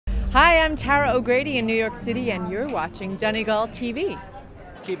Hi, I'm Tara O'Grady in New York City, and you're watching Donegal TV.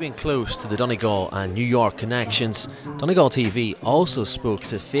 Keeping close to the Donegal and New York connections, Donegal TV also spoke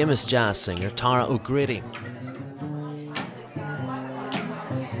to famous jazz singer Tara O'Grady.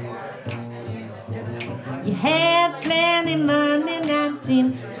 You had plenty money in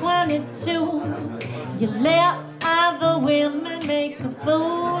 1922. You let other women make a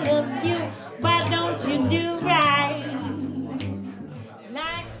fool of you. Why don't you do right?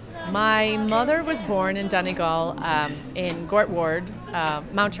 My mother was born in Donegal, in Gort Ward,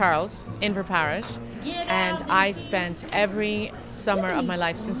 Mount Charles, Inver Parish, and I spent every summer of my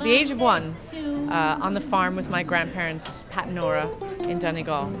life since the age of 1 on the farm with my grandparents, Pat and Nora, in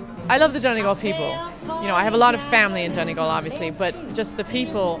Donegal. I love the Donegal people. You know, I have a lot of family in Donegal, obviously, but just the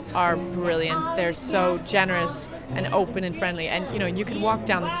people are brilliant. They're so generous and open and friendly, and you know, you could walk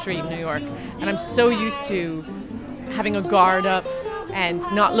down the street in New York, and I'm so used to having a guard up and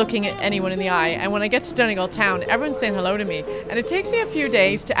not looking at anyone in the eye. And when I get to Donegal town, everyone's saying hello to me. And it takes me a few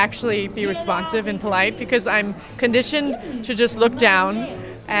days to actually be responsive and polite because I'm conditioned to just look down.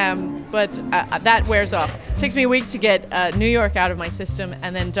 But that wears off. It takes me a week to get New York out of my system,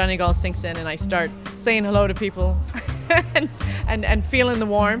 and then Donegal sinks in and I start saying hello to people and feeling the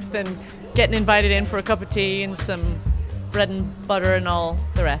warmth and getting invited in for a cup of tea and some bread and butter and all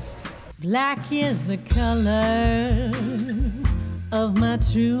the rest. Black is the color of my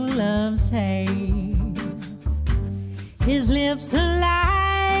true love's hair. His lips are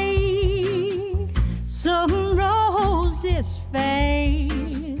like some roses fair.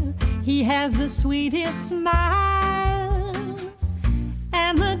 He has the sweetest smile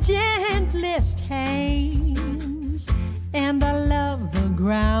and the gentlest hands, and I love the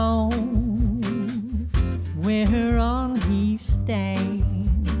ground whereon he stands.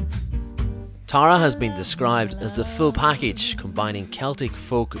 Tara has been described as a full package, combining Celtic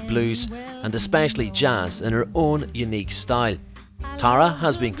folk, blues and especially jazz in her own unique style. Tara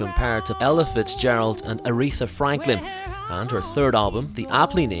has been compared to Ella Fitzgerald and Aretha Franklin, and her third album, the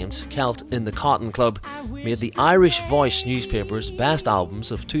aptly named Celt in the Cotton Club, made the Irish Voice newspaper's Best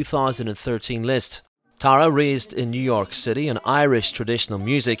Albums of 2013 list. Tara raised in New York City on Irish traditional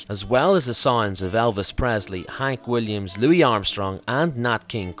music, as well as the sounds of Elvis Presley, Hank Williams, Louis Armstrong and Nat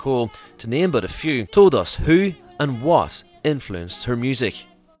King Cole, to name but a few, told us who and what influenced her music.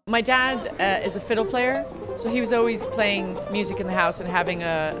 My dad is a fiddle player, so he was always playing music in the house and having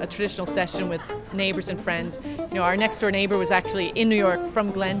a traditional session with neighbours and friends. You know, our next door neighbour was actually in New York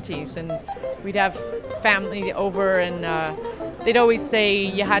from Glenties, and we'd have family over, and they'd always say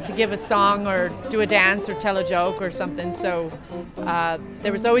you had to give a song or do a dance or tell a joke or something, so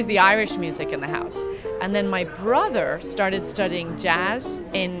there was always the Irish music in the house. And then my brother started studying jazz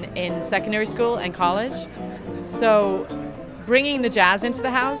in secondary school and college, so bringing the jazz into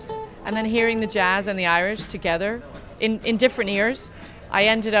the house and then hearing the jazz and the Irish together in different ears, I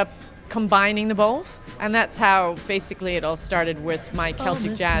ended up combining the both, and that's how basically it all started with my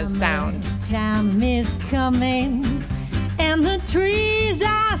Celtic jazz sound. Time is coming and the trees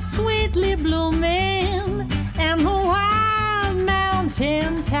are sweetly blooming, and the wild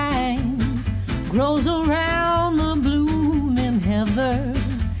mountain thyme grows around the blooming heather.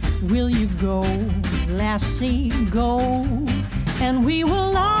 Will you go, lassie, go, and we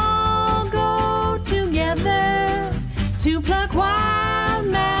will all go together to pluck wild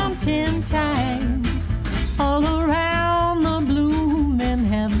mountain thyme all around the blooming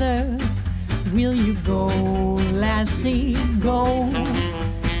heather. Will you go, lassie, go?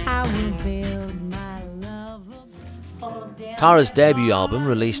 I will build my love. Tara's debut album,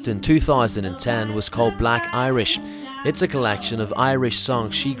 released in 2010, was called Black Irish. It's a collection of Irish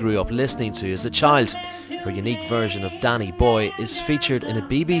songs she grew up listening to as a child. Her unique version of Danny Boy is featured in a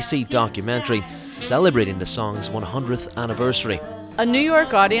BBC documentary celebrating the song's 100th anniversary. A New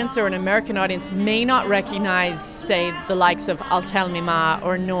York audience or an American audience may not recognize, say, the likes of I'll Tell Me Ma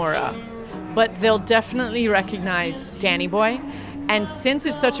or Nora, but they'll definitely recognize Danny Boy. And since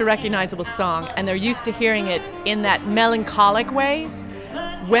it's such a recognizable song and they're used to hearing it in that melancholic way,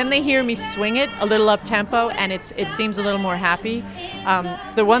 when they hear me swing it a little up-tempo and it seems a little more happy,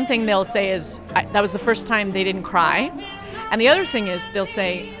 the one thing they'll say is, that was the first time they didn't cry. And the other thing is, they'll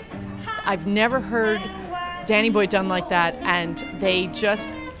say, I've never heard Danny Boy done like that, and they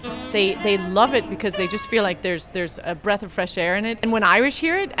love it because they just feel like there's a breath of fresh air in it. And when Irish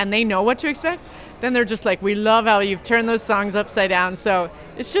hear it and they know what to expect, then they're just like, we love how you've turned those songs upside down. So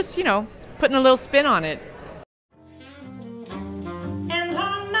it's just, you know, putting a little spin on it. And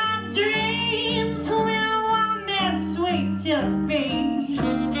all my dreams will want that sweet to be.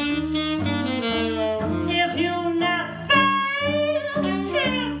 If you'll not fail to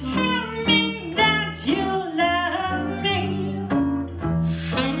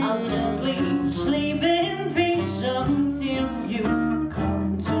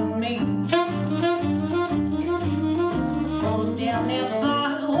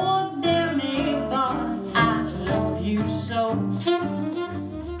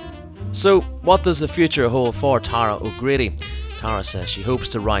So what does the future hold for Tara O'Grady? Tara says she hopes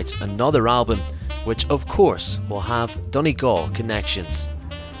to write another album, which of course will have Donegal connections.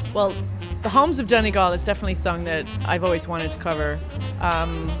 Well, The Homes of Donegal is definitely a song that I've always wanted to cover.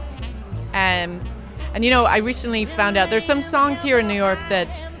 And you know, I recently found out there's some songs here in New York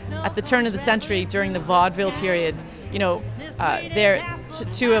that at the turn of the century, during the vaudeville period, you know,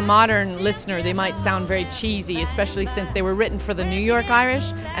 to a modern listener, they might sound very cheesy, especially since they were written for the New York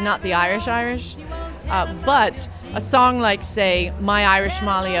Irish and not the Irish. But a song like, say, My Irish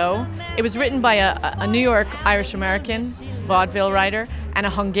Molly O, it was written by a New York Irish-American vaudeville writer and a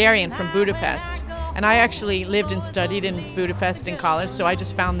Hungarian from Budapest. And I actually lived and studied in Budapest in college, so I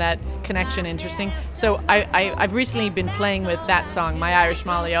just found that connection interesting. So I've recently been playing with that song, My Irish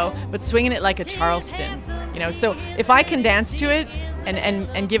Molly O, but swinging it like a Charleston. You know, so if I can dance to it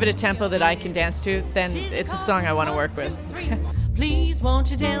and give it a tempo that I can dance to, then it's a song I want to work with. Please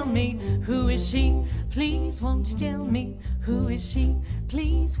won't you tell me who is she? Please won't you tell me who is she?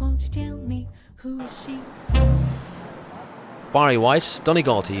 Please won't you tell me who is she? Barry White,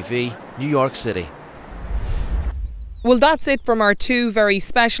 Donegal TV, New York City. Well, that's it from our two very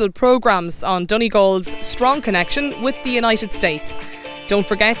special programmes on Donegal's strong connection with the United States. Don't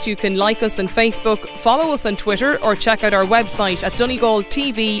forget you can like us on Facebook, follow us on Twitter or check out our website at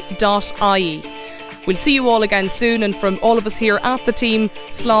donegaltv.ie. We'll see you all again soon, and from all of us here at the team,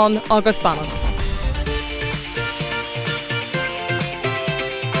 Slán agus Bannon.